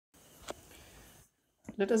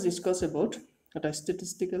let us discuss about the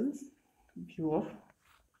statistical view of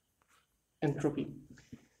entropy.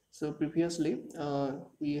 So previously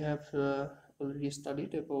we have already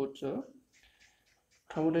studied about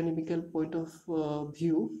thermodynamical point of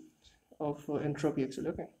view of entropy actually,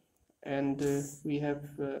 okay, and we have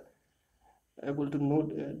able to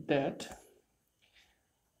note that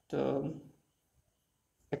the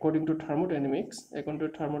according to thermodynamics we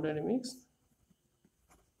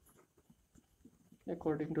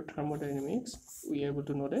are able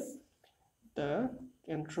to know that the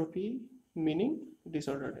entropy meaning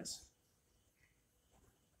disorderness,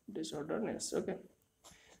 okay.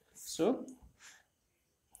 So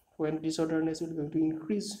when disorderness will going to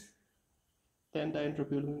increase, then the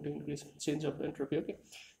entropy will going to increase, change of entropy, okay.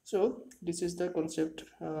 So this is the concept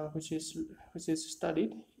which is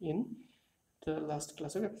studied in the last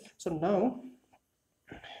class, okay. So now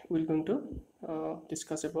we're going to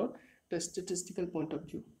discuss about the statistical point of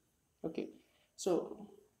view, okay. So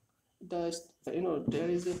the there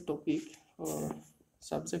is a topic or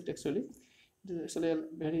subject actually. It is actually a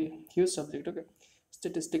very huge subject, okay.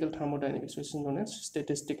 Statistical thermodynamics, which is known as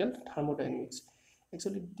statistical thermodynamics.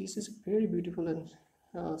 Actually this is a very beautiful and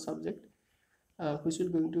subject which will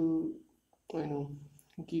going to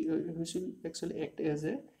which will actually act as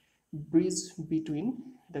a bridge between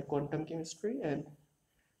the quantum chemistry and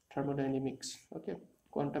thermodynamics, okay.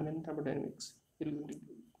 Quantum and thermodynamics will going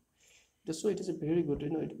to, so it is a very good,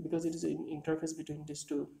 because it is an interface between these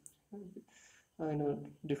two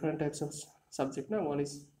different types of subject. Now one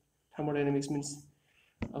is thermodynamics, means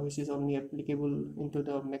which is only applicable into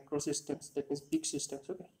the macro systems, that means big systems,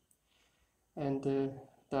 okay. And the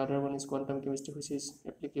other one is quantum chemistry, which is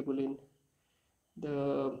applicable in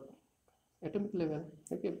the atomic level,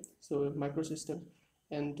 okay. So microsystem,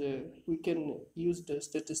 and we can use the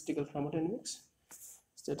statistical thermodynamics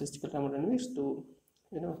to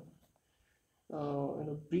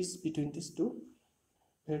bridge between these two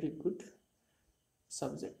very good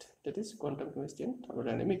subject, that is quantum chemistry and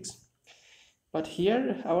thermodynamics. But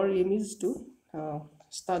here our aim is to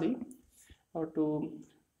study or to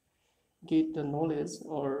get the knowledge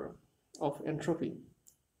or of entropy.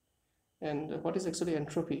 And what is actually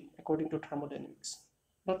entropy according to thermodynamics,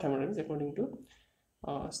 not thermodynamics, according to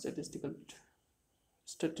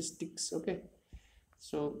statistics, okay.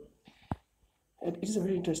 So it is a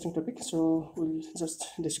very interesting topic, so we'll just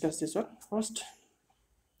discuss this one first.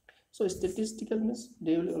 So statistical means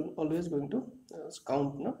they will always going to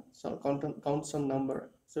count, no? So count some number.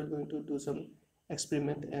 So we're going to do some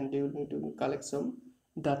experiment, and they will going to collect some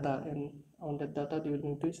data, and on that data they will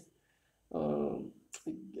going to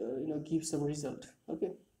give some result,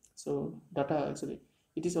 okay. So data actually,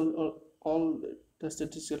 it is all the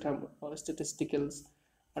statisticals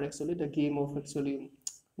are actually the game of actually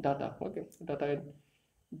data, okay. Data,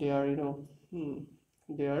 they are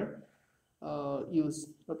they are use,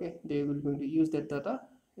 okay. They will going to use that data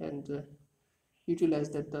and utilize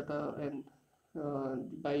that data, and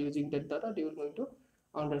by using that data they will going to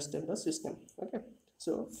understand the system, okay.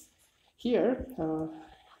 So here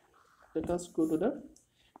let us go to the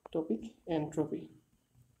topic entropy,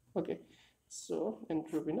 okay. So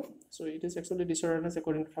entropy, no? So it is actually disorderness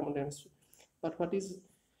according to thermodynamics, but what is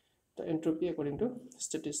the entropy according to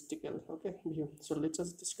statistical, okay, view? So let's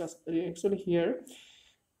just discuss. Actually here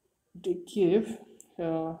they give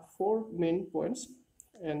 4 main points,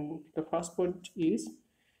 and the first point is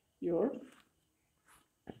your,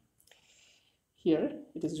 here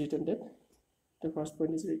it is written that the first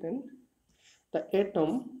point is written, the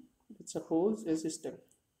atom, let's suppose a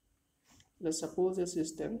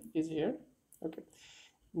system is here, okay.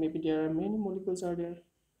 Maybe there are many molecules are there.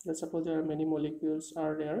 Let's suppose there are many molecules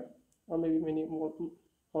are there, or maybe many more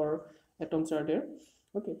or atoms are there,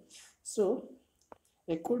 okay. So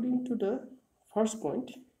according to the first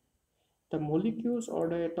point, the molecules or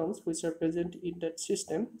the atoms which are present in that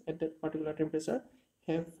system at that particular temperature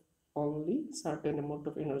have only certain amount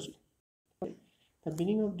of energy, okay. The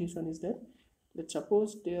meaning of this one is that, let's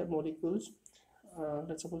suppose their molecules,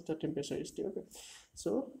 let's suppose the temperature is T, okay.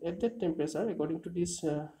 So at that temperature, according to this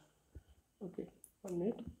okay, 1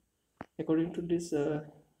 minute, according to this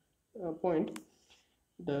point,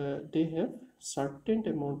 they have certain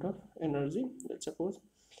amount of energy. Let's suppose,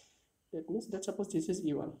 let's suppose this is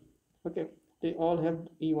E1, okay. They all have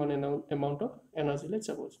E1 amount of energy, let's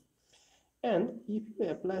suppose. And if you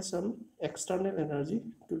apply some external energy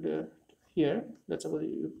to the here, let's suppose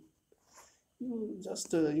you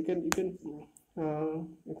just you can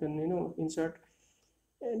insert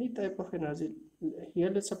any type of energy here.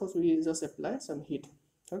 Let's suppose we just apply some heat,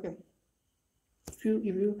 okay. If you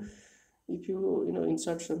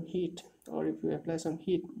insert some heat or if you apply some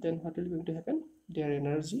heat, then what will going to happen? Their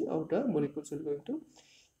energy of the molecules will going to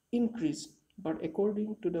increase, but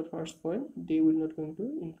according to the first point, they will not going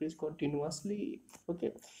to increase continuously.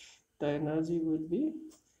 Okay, the energy will be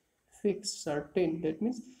fixed, certain. That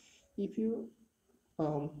means if you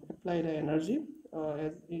apply the energy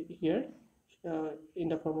as here in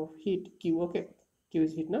the form of heat Q, okay, Q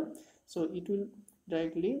is heat now, so it will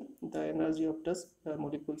directly, the energy of the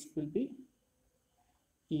molecules will be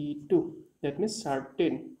E2, that means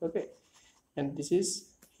certain. Okay, and this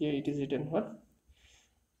is here it is written what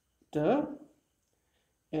the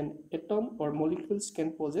an atom or molecules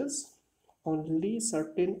can possess only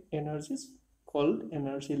certain energies called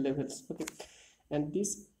energy levels. Okay, and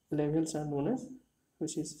these levels are known as,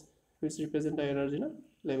 which represent the energy, no?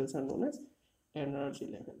 Levels are known as energy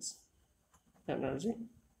levels. Energy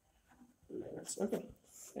levels. Okay,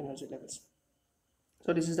 energy levels.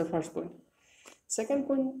 So this is the first point. Second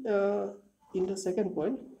point, in the second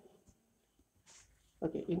point,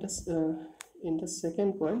 okay, in the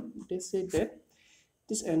second point, they say that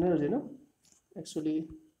this energy, no, actually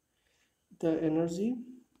the energy,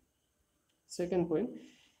 second point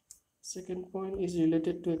is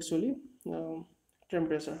related to actually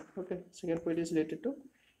temperature. Okay, second point is related to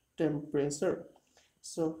temperature.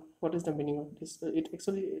 So what is the meaning of this? It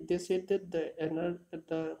actually, they said that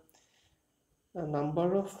the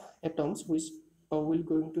number of atoms which will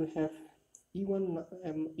going to have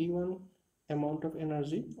E1 amount of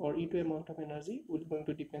energy or E2 amount of energy will going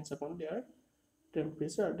to depends upon their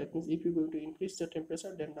temperature. That means if you're going to increase the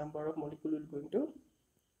temperature, then number of molecule will going to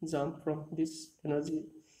jump from this energy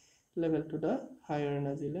level to the higher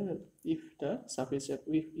energy level if the sufficient,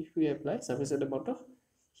 if we apply sufficient amount of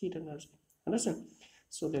heat energy. Understand?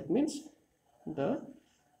 So that means the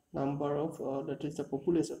number of that is the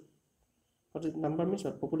population. What is number means?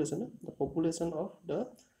 What population? The population of the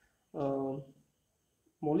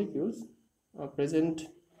molecules present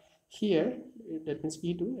here, that means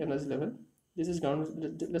E2 energy level. This is ground.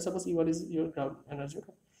 Let's suppose E1 is your ground energy.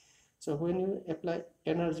 Okay? So when you apply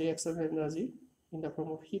energy, external energy in the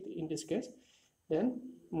form of heat in this case, then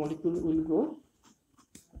molecule will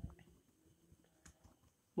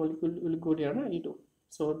go there, na, E2.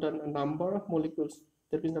 So the number of molecules,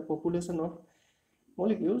 that means the population of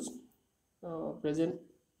molecules present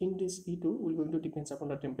in this E2 will going to depends upon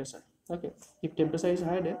the temperature. Okay, if temperature is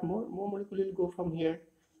higher, then more molecule will go from here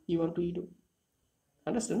E1 to E2.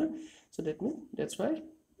 Understand? No? So that means that's why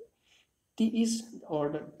T is, or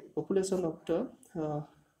the population of the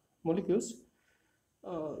molecules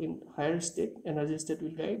in higher state, energy state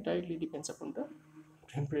will directly depends upon the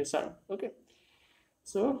temperature. Okay,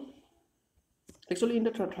 so actually in the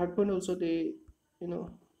third point also, they, you know,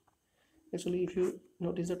 actually if you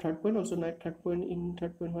notice the third point also, third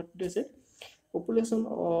point what they said, population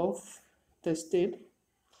of the state,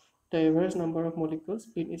 the average number of molecules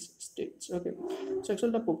in its states. Okay, so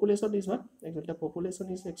actually the population is what? Actually the population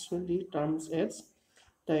is actually terms as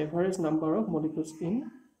the average number of molecules in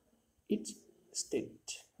each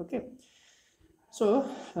state. Okay, so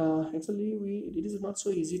actually it is not so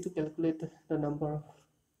easy to calculate the number of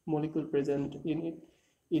molecule present in it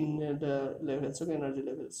in the levels of energy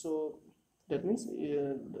levels. So that means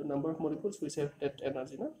the number of molecules which have that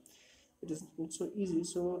energy, no? It is not so easy.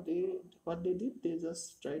 So what they did, they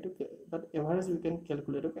just try to, but average we can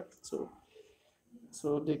calculate. Okay,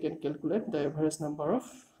 so they can calculate the average number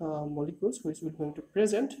of molecules which will going to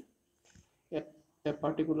present at a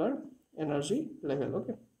particular energy level.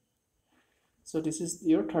 Okay, so this is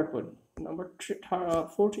your third point.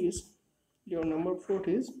 Fourth is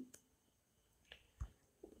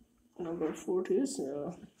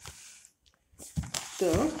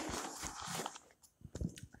the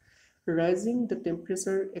rising the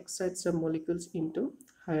temperature excites the molecules into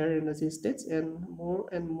higher energy states, and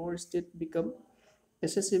more states become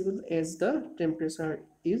accessible as the temperature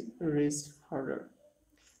is raised further.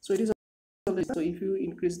 So it is always, so if you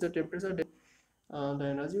increase the temperature, then the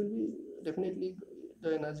energy will be definitely,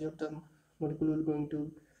 the energy of the molecule will going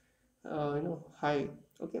to high.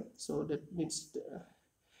 Okay, so that means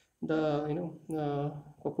the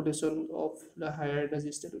population of the higher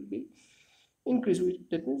energy state will be increased.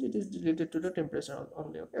 That means it is related to the temperature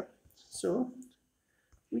only. Okay, so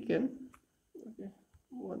we can, okay,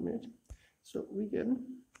 1 minute, so we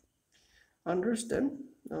can understand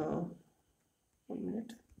 1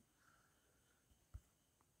 minute.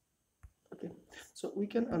 Okay, so we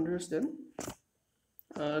can understand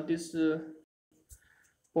this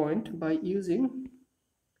point by using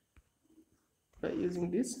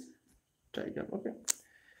this diagram. Okay,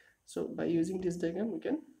 so by using this diagram we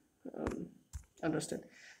can understand.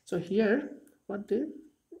 So here what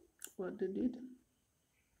what they did,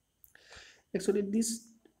 actually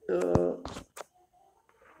uh,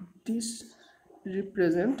 this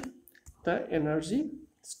represent the energy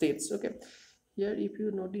states. Okay, here if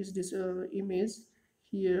you notice this image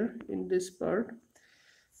here in this part,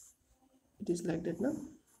 it is like that now.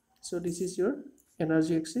 So this is your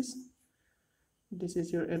energy axis, this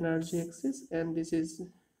is your energy axis, and this is,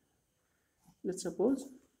 let's suppose,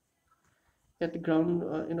 at the ground,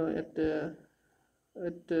 at the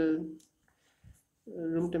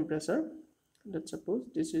room temperature. Let's suppose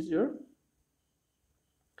this is your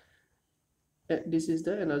this is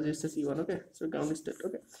the energy state E1. Okay, so ground state.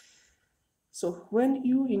 Okay, so when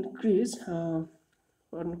you increase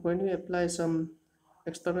when you apply some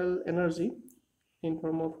external energy in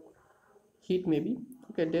form of heat maybe,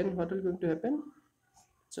 okay, then what will going to happen?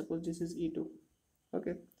 Suppose this is E2,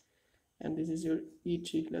 okay, and this is your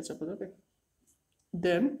E3, let's suppose. Okay,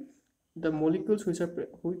 then the molecules which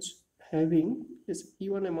having this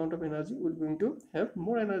E1 amount of energy will going to have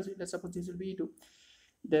more energy. Let's suppose this will be E2,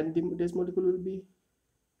 then this molecule will be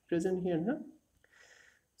present here, huh?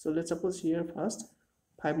 So let's suppose here first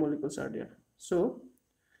 5 molecules are there, so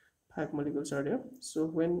 5 molecules are there. So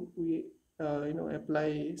when we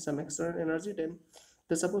apply some external energy, then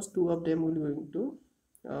let's suppose 2 of them will going to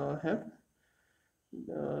have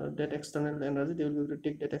that external energy. They will going to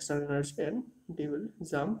take that external energy and they will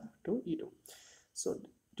jump to E2. So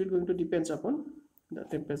it will going to depends upon the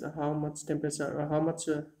temperature, how much temperature or how much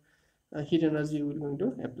heat energy we are going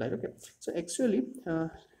to apply. Okay, so actually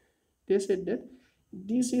they said that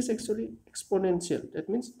this is actually exponential. That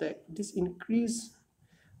means that this increase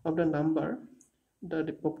of the number,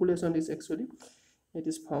 the population is actually, it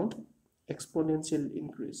is found exponential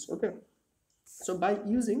increase. Okay, so by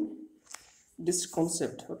using this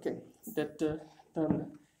concept, okay, that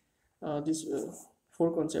this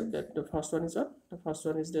 4 concept, that the first one is what? The first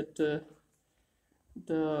one is that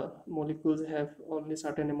the molecules have only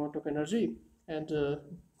certain amount of energy, and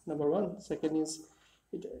number 1. Second is,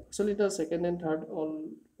 it actually the second and third all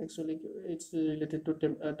actually it's related to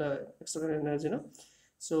the external energy, no?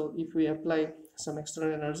 So if we apply some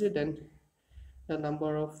external energy, then the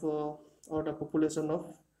number of or the population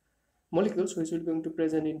of molecules which will going to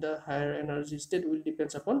present in the higher energy state will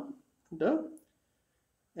depends upon the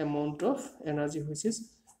amount of energy which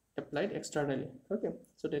is applied externally. Okay,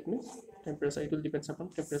 so that means temperature, it will depends upon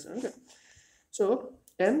temperature. Okay, so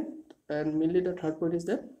and mainly the third point is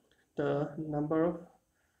that the number of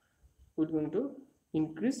will going to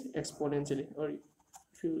increase exponentially, or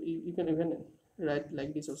if you can even write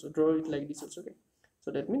like this also, draw it like this also. Okay,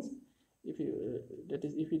 so that means if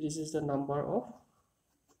you this is the number of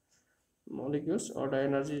molecules or the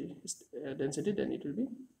energy density, then it will be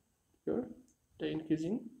your the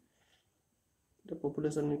increasing, the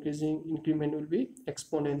population increasing increment will be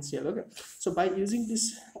exponential. Okay, so by using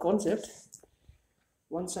this concept,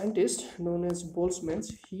 one scientist known as Boltzmann,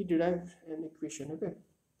 he derived an equation. Okay,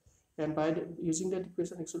 and by using that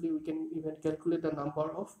equation, actually we can even calculate the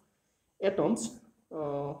number of atoms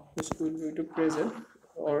which will be to present,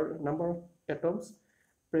 or number of atoms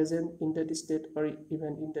present in that state, or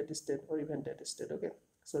even in that state, or even that state. Okay,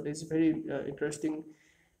 so this is very interesting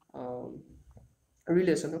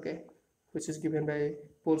relation, okay, which is given by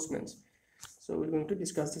Boltzmann. So we're going to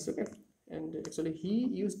discuss this. Okay, and actually he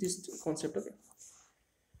used this concept. Okay,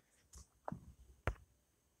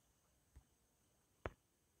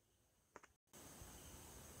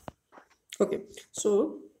 okay,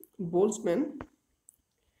 so Boltzmann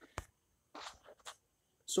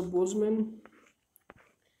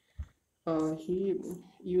he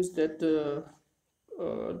used that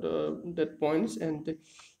that points, and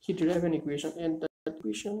he derived an equation, and that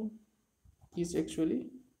equation is actually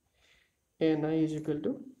Ni is equal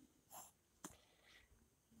to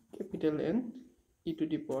capital N e to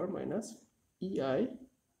the power minus Ei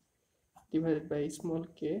divided by small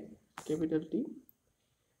k capital T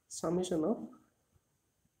summation of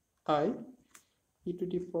I e to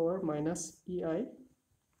the power minus Ei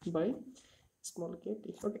by small k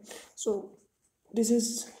t. Okay, so this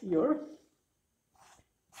is your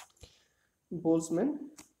Boltzmann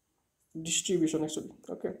distribution actually.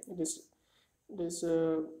 Okay, this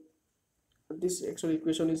actual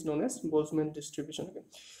equation is known as Boltzmann distribution. Okay,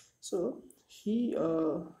 so he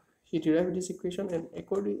derived this equation, and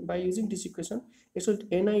according by using this equation, actually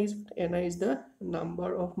Ni is the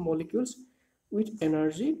number of molecules with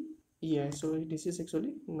energy Ei. So this is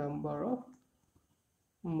actually number of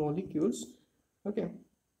molecules. Okay,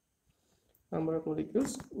 number of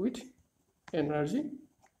molecules with energy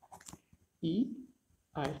Ei.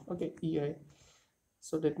 Okay, Ei.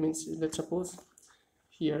 So that means, let's suppose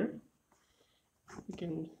here we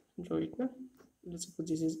can draw it now. Let's suppose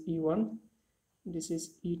this is E1, this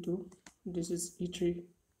is E2, this is E3,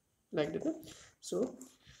 like that. So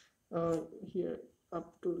here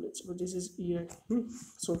up to, let's suppose this is E.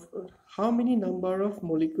 So how many number of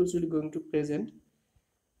molecules will going to present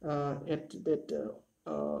at that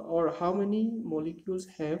or how many molecules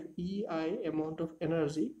have EI amount of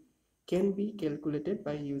energy can be calculated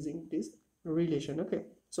by using this relation. Okay,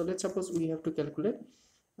 so let's suppose we have to calculate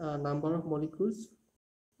number of molecules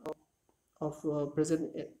of present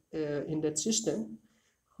in that system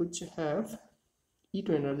which have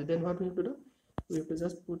E2 energy. Then what we have to do, we have to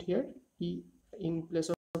just put here E in place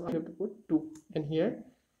of, we have to put 2, and here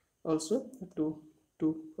also 2.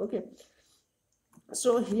 Okay,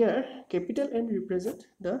 so here capital N represent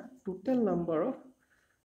the total number of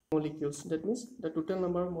molecules, that means the total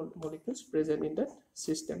number of molecules present in that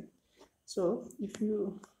system. So if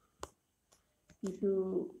you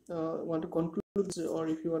want to conclude, or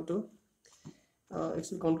if you want to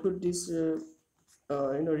actually conclude this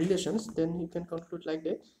relations, then you can conclude like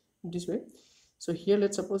that, this way. So here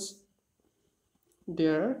let's suppose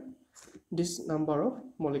there are this number of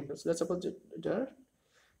molecules. Let's suppose there are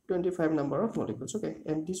 25 number of molecules. Okay,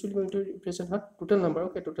 and this will going to represent what total number.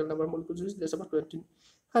 Okay, total number of molecules is let's suppose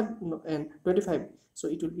 25 and 25, so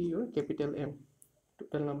it will be your capital M,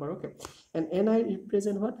 total number. Okay, and Ni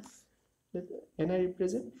represent what? Ni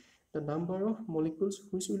represent the number of molecules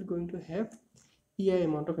which will going to have EI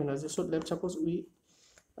amount of energy. So let's suppose we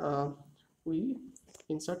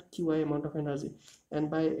insert QI amount of energy, and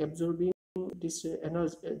by absorbing this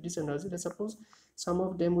energy, let's suppose some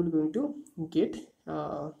of them will going to get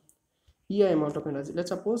EI amount of energy.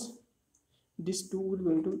 Let's suppose this 2 will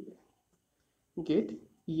going to get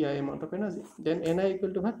EI amount of energy. Then Ni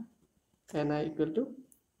equal to what? Ni equal to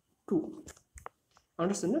 2.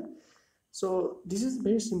 Understand that? So this is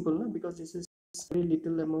very simple, no? Because this is very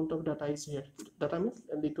little amount of data is here. Data means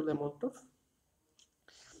a little amount of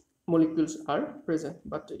molecules are present,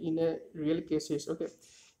 but in a real cases, okay,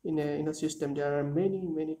 in a system there are many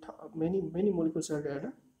molecules are there,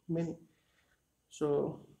 no? Many.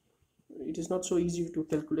 So it is not so easy to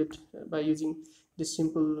calculate by using this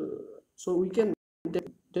simple. So we can,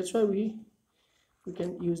 that's why we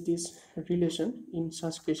can use this relation in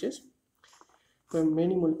such cases where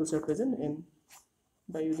many molecules are present, and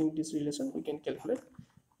by using this relation we can calculate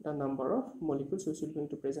the number of molecules which will going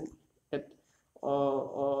to present at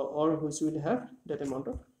or which will have that amount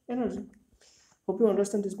of energy. Hope you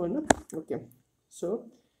understand this point, no? Okay, so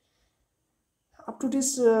up to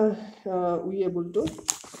this we able to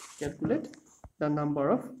calculate the number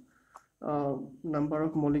of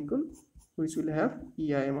molecule which will have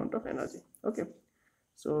EI amount of energy. Okay,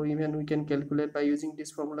 so even we can calculate by using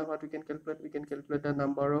this formula. What we can calculate? We can calculate the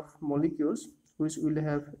number of molecules which will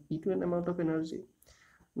have E2 amount of energy,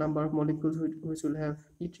 number of molecules which will have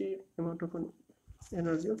E3 amount of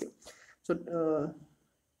energy. Okay, so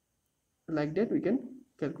like that we can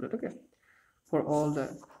calculate, okay, for all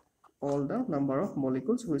the number of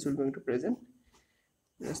molecules which will going to present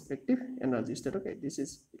respective energies. That okay, this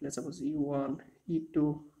is, let's suppose E1,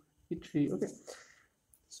 E2, E3. Okay,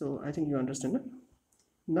 so I think you understand that.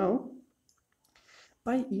 Now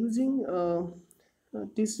by using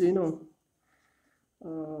this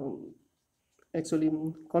actually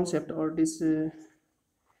concept, or this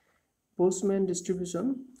Boltzmann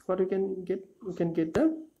distribution, what we can get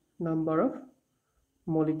the number of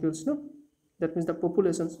molecules, no? That means the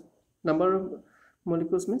populations, number of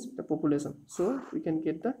molecules means the population. So we can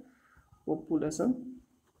get the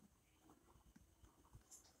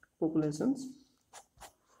populations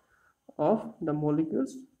of the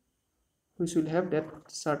molecules which will have that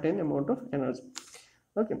certain amount of energy.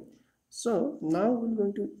 Okay, so now we're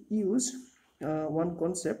going to use one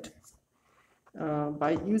concept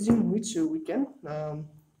by using which we can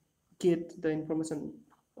get the information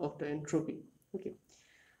of the entropy. Okay,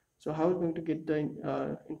 so how are we going to get the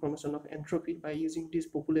information of entropy? By using this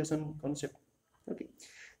population concept. Okay,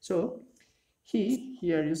 so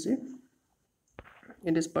here you see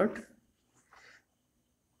in this part.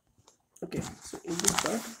 Okay, so in this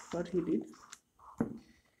part what he did,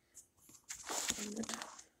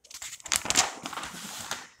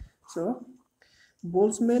 so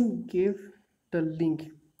Boltzmann gave the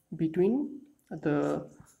link between the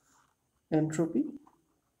entropy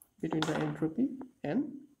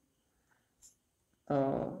and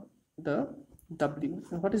the W.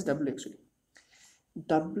 And what is W actually?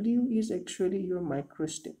 W is actually your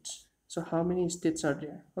microstates. So how many states are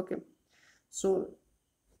there? Okay, so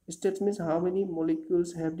states means how many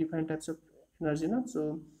molecules have different types of energy, no?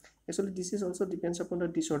 So actually this is also depends upon the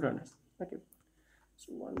disorderness. Okay,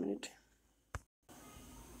 so 1 minute.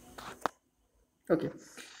 Okay,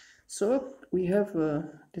 so we have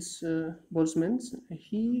this Boltzmann.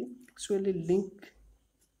 He actually linked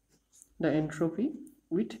the entropy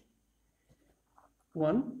with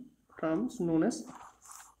one terms known as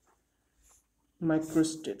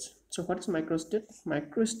microstates. So what is microstate?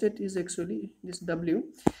 Microstate is actually this W,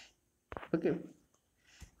 okay,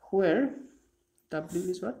 where W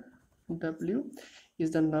is what? W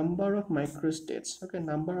is the number of microstates, okay,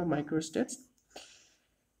 number of microstates,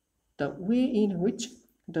 the way in which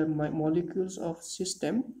the molecules of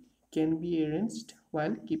system can be arranged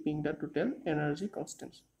while keeping the total energy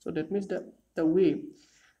constant. So that means the way,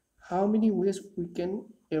 how many ways we can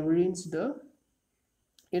arrange the,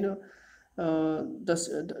 you know,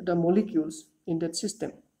 the molecules in that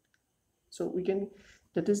system. So we can,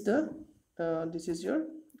 that is the this is your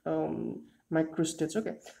microstates.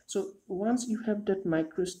 Okay, so once you have that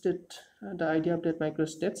microstate, the idea of that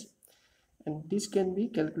microstates, and this can be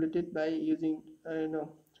calculated by using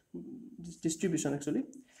this distribution, actually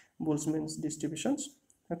Boltzmann's distributions.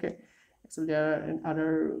 Okay, so there are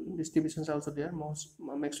other distributions also there, most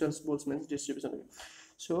Maxwell's Boltzmann's distribution. Okay.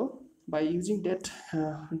 So by using that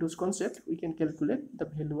those concepts, we can calculate the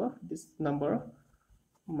value of this number of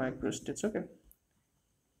microstates. Okay,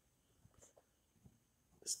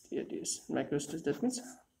 it is microstates. That means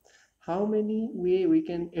how many way we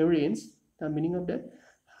can arrange, the meaning of that,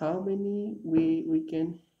 how many way we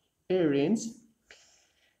can arrange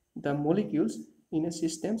the molecules in a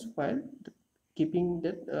systems while keeping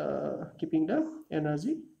that keeping the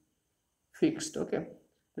energy fixed. Okay,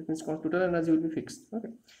 that means total energy will be fixed. Okay,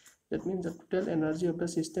 that means the total energy of the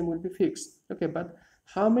system will be fixed. Okay, but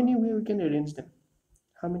how many way we can arrange them,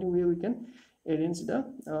 how many way we can arrange the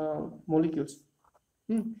molecules.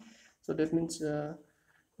 So that means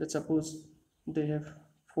let's suppose they have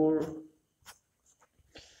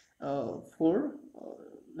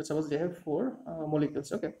let's suppose they have four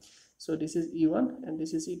molecules. Okay, so this is E1 and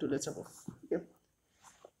this is E2, let's suppose. Okay,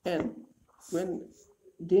 and when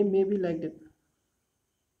they may be like that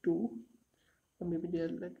 2, or maybe they are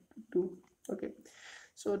like 2. Okay,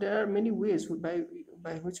 so there are many ways by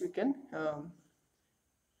which we can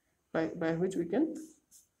by which we can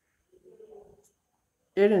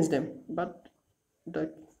arrange them, but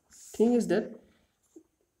the thing is that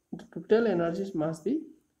the total energies must be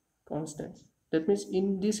constant. That means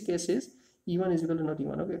in these cases E1 is equal to not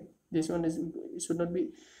E1. Okay, this one is, it should not be,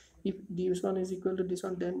 if this one is equal to this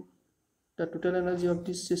one, then the total energy of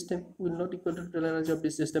this system will not equal to total energy of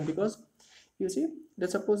this system, because you see,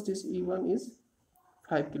 let's suppose this E1 is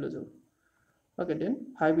 5 kilojoule. Okay,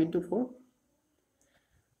 then 5 into 4,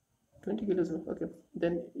 20 kilojoule. Okay,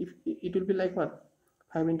 then if it will be like what,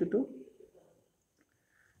 5 into 2,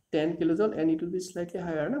 10 kilojoule, and it will be slightly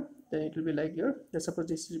higher, no? Then it will be like your, let's suppose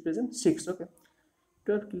this represents 6. Okay,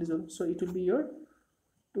 12 kilojoule, so it will be your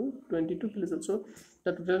 22 kilojoule. So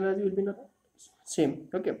the total energy will be not same.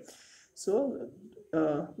 Okay, so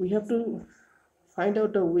we have to find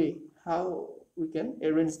out a way how we can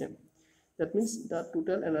arrange them. That means the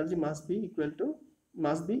total energy must be equal,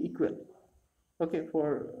 okay,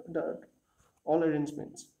 for the all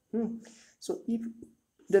arrangements. So if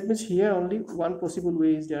that means here only one possible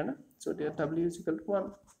way is there, no? So there W is equal to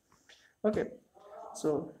 1. Okay,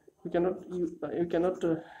 so you cannot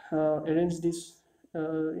arrange this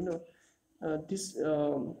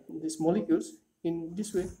these molecules in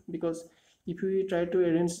this way, because if we try to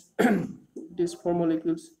arrange these 4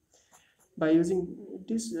 molecules by using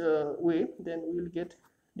this way, then we will get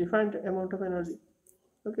different amount of energy.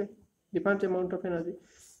 Okay, different amount of energy.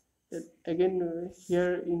 Again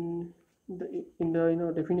here in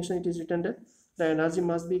the definition it is written that the energy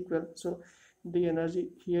must be equal, so the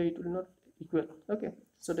energy here it will not equal. Okay,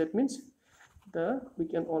 so that means we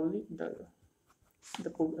can only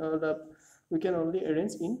we can only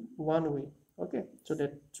arrange in one way. Okay, so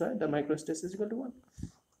that's why the microstates is equal to 1.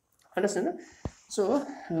 Understand, no? So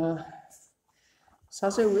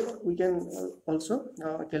such a way we can also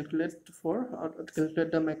calculate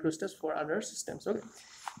the microstates for other systems. Okay,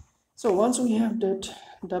 so once we have that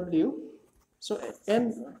W, so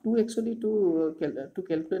and to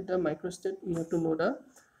calculate the microstate, we have to know the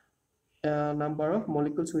number of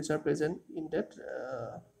molecules which are present in that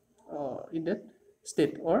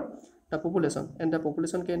state, or the population. And the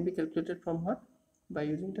population can be calculated from what? By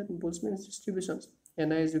using the Boltzmann's distributions.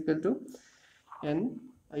 Ni is equal to n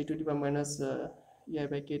I to the power minus ei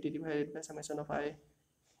by kt divided by summation of I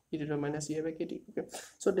e to the minus ei by kt. Okay,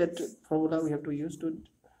 so that formula we have to use to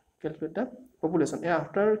calculate the population.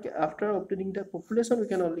 After obtaining the population, we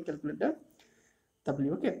can only calculate the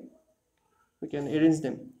W. Okay, we can arrange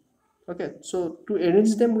them. Okay, so to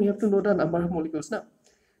arrange them, we have to know the number of molecules now.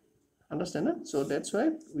 Understand, huh? So that's why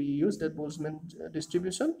we use that Boltzmann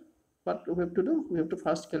distribution. What we have to do, we have to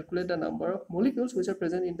first calculate the number of molecules which are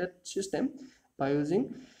present in that system by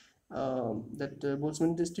using that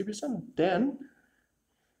Boltzmann distribution. Then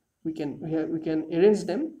we can arrange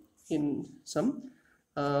them in some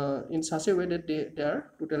in such a way that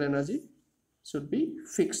their total energy should be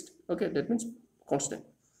fixed. Okay, that means constant.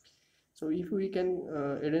 So if we can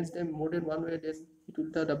arrange them more than one way, then it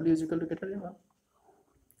will, the W is equal to greater than 1.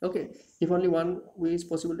 Okay, if only one way is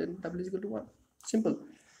possible, then W is equal to 1. Simple.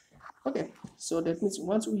 Okay, so that means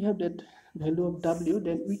once we have that value of W,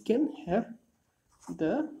 then we can have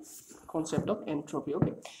the concept of entropy.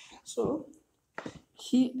 Okay, so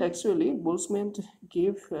he actually, Boltzmann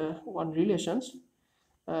gave one relations.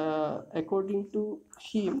 According to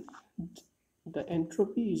him, the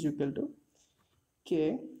entropy is equal to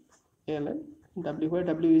K ln W, where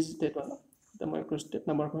W is that one, the microstate,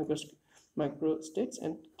 number of microstates,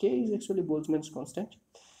 and K is actually Boltzmann's constant.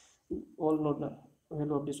 All know the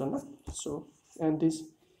value of this one. So, and this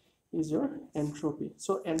is your entropy.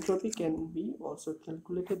 So entropy can be also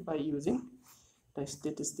calculated by using the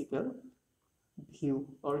statistical view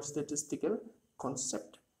or statistical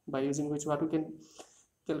concept, by using which what we can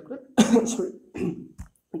calculate sorry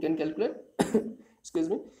we can calculate excuse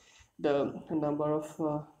me, the number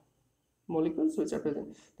of molecules which are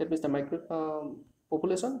present. That means the micro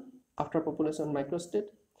population, after population microstate.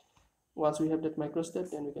 Once we have that microstate,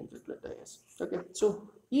 then we can calculate the S. Okay,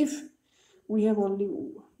 so if we have only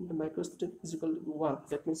the microstate is equal to 1,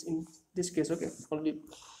 that means in this case, okay, only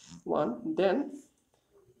 1, then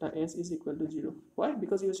the S is equal to 0. Why?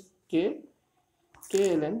 Because use K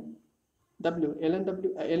ln W, ln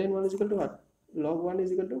W, ln 1 is equal to what? Log 1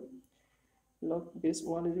 is equal to log base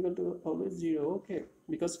 1 is equal to always 0. Okay,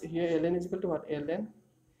 because here ln is equal to what? Ln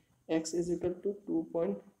x is equal to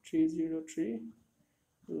 2.303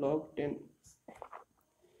 log 10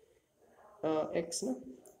 x, no?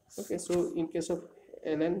 Okay, so in case of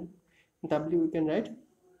ln W, we can write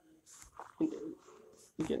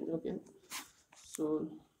okay, so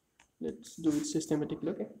let's do it systematically.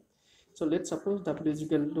 Okay, so let's suppose W is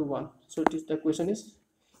equal to 1. So it is, the question is,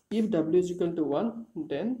 if W is equal to 1,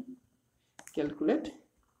 then calculate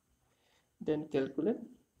the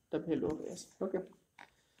value of S. Okay,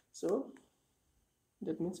 so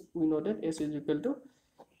that means we know that S is equal to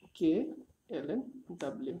K ln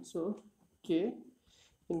W. So K,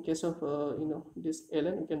 in case of this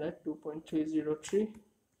ln, we can write 2.303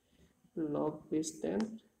 log base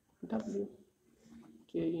 10 W.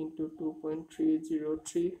 K into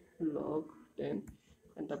 2.303 log 10,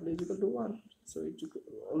 and W is equal to 1. So it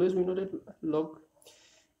always, we know that log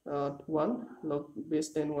 1 log base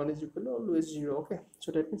 10 1 is equal to always 0. Okay,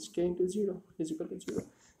 so that means K into 0 is equal to 0.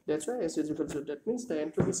 That's why S is equal to 0. That means the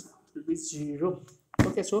entropy will be 0.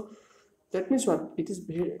 Okay, so that means what? It is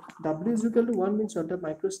W is equal to 1 means what? The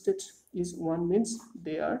microstate is 1 means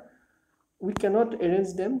they are, we cannot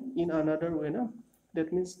arrange them in another way, no?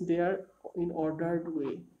 That means they are in ordered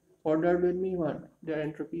way. Ordered way means what? Their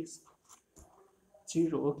entropy is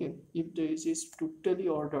 0. Okay, if this is totally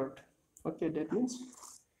ordered, okay, that means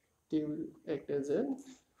they will act as a,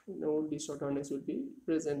 no disorderness will be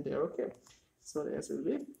present there. Okay, so the S will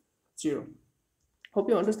be 0. Hope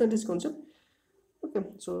you understand this concept. Okay,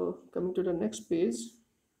 so coming to the next page.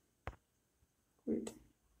 Wait.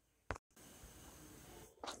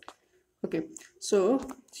 Okay, so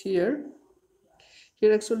here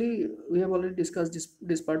actually we have already discussed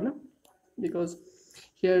this part now, because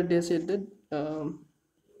here they said that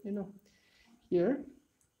here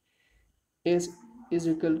S is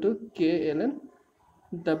equal to K ln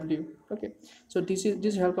W. Okay, so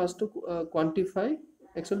this help us to quantify,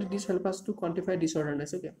 actually this help us to quantify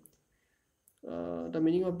disorderness. Okay, the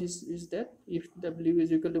meaning of this is that if W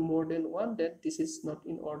is equal to more than 1, then this is not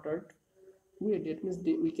in ordered way. That means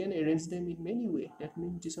we can arrange them in many ways. That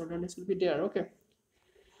means disorderness will be there. Okay,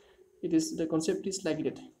 it is, the concept is like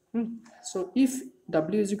that. So if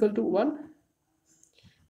W is equal to 1,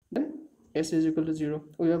 then S is equal to 0.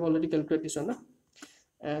 We have already calculated this one, no?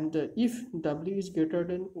 And if W is greater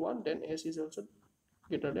than 1, then S is also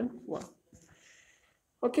greater than 1.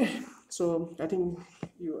 Okay, so I think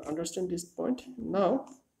you understand this point now.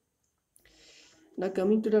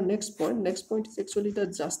 Coming to the next point is actually the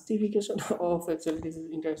justification of, actually this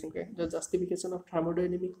is interesting, okay? The justification of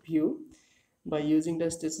thermodynamic view by using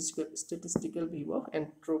the statistical view of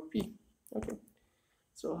entropy. Okay,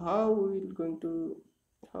 so how will you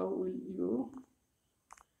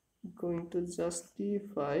going to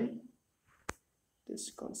justify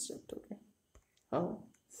this concept? Okay, how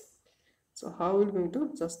are we going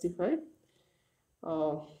to justify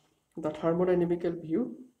the thermodynamical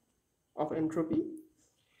view of entropy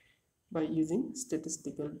by using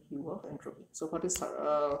statistical view of entropy. So what is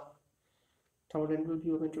thermodynamical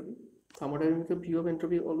view of entropy? Thermodynamical view of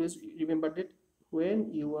entropy, always remember that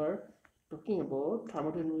when you are talking about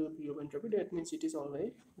thermodynamical view of entropy, that means it is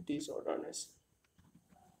always disorderness.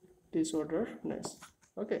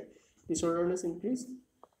 Okay, disorderness increase,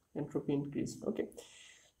 entropy increase. Okay,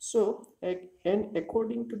 so and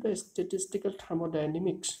according to the statistical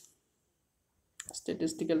thermodynamics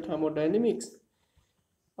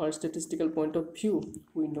or statistical point of view,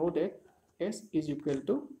 we know that S is equal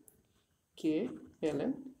to K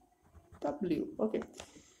ln W. Okay,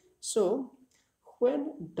 so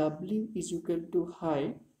when W is equal to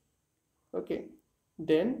high, okay,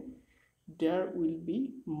 then there will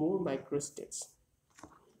be more microstates.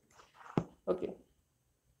 Okay,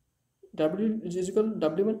 W is equal to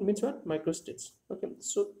W means what? Microstates. Okay,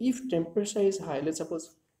 so if temperature is high, let's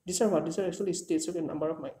suppose these are actually states. Okay, number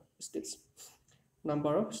of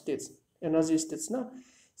energy states now.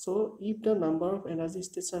 So if the number of energy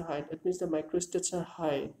states are high, that means the microstates are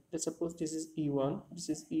high. Let's suppose this is E1, this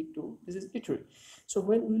is E2, this is E3. So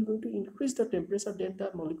when we are going to increase the temperature, then the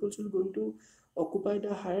molecules will going to occupy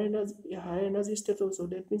the higher energy state also.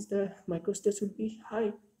 That means the microstates will be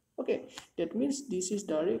high. Okay, that means this is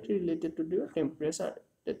directly related to the temperature.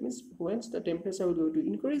 That means once the temperature will going to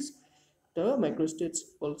increase, the microstates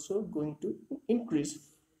also going to increase.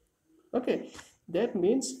 Okay, that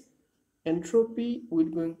means entropy will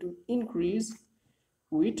going to increase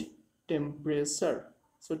with temperature.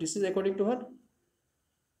 So this is according to what?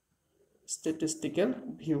 Statistical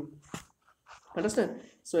view. Understand?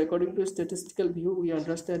 So according to statistical view, we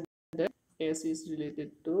understand that S is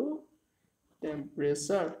related to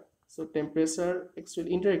temperature. So temperature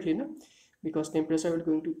actually indirectly, no? Because temperature will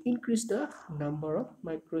going to increase the number of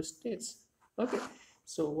microstates. Okay,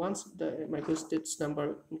 so once the microstates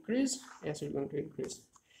number increase, S is going to increase.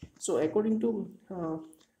 So according to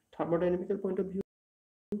thermodynamical point of view,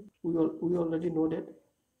 we already know that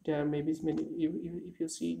there may be many. If you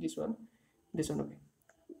see this one, okay,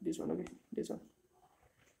 this one.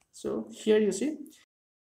 So here you see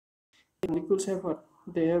molecules have what?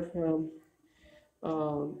 They have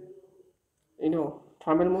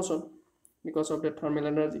thermal motion. Because of the thermal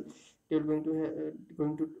energy, they are going to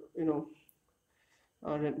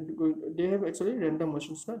they have actually random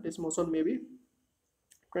motions. This motion may be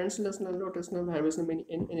translational, rotational, vibrational,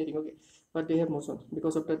 anything. Okay, but they have motion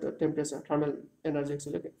because of the temperature, thermal energy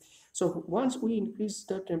actually. Okay, so once we increase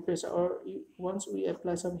the temperature or once we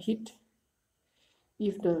apply some heat,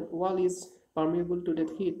 if the wall is permeable to that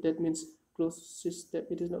heat, that means closed system.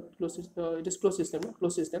 It is not closed system. It is closed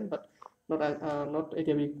system, but not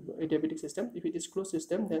adiabatic system. If it is closed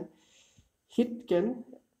system, then heat can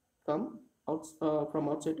come out from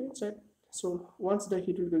outside to inside. So once the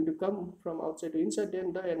heat is going to come from outside to inside,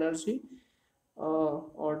 then the energy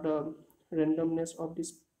or the randomness of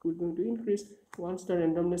this is going to increase. Once the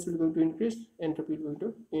randomness will going to increase, entropy is going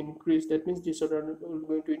to increase. That means disorder will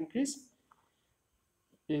going to increase,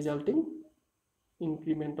 resulting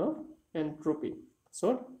increment of entropy.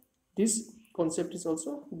 So this concept is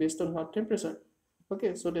also based on what? Temperature.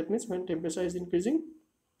 Okay, so that means when temperature is increasing,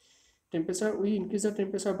 we increase the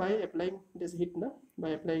temperature by applying this heat,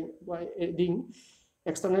 by adding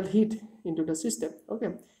external heat into the system. Okay,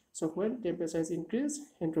 so when temperature is increased,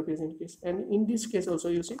 entropy is increased. And in this case also,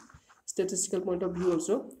 you see, statistical point of view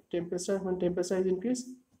also, when temperature is increased,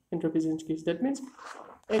 entropy is increased. That means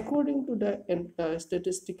according to the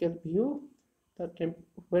statistical view,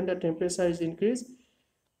 when the temperature is increased,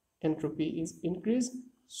 entropy is increased.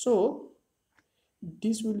 So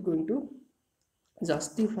this will going to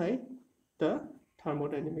justify the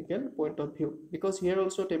thermodynamical point of view, because here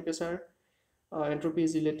also temperature entropy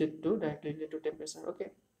is directly related to temperature.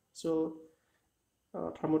 Okay, so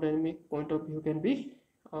thermodynamic point of view can be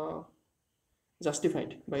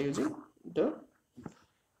justified by using the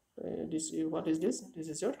what is this? This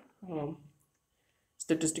is your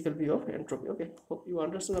statistical view of entropy. Okay, hope you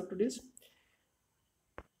understand up to this.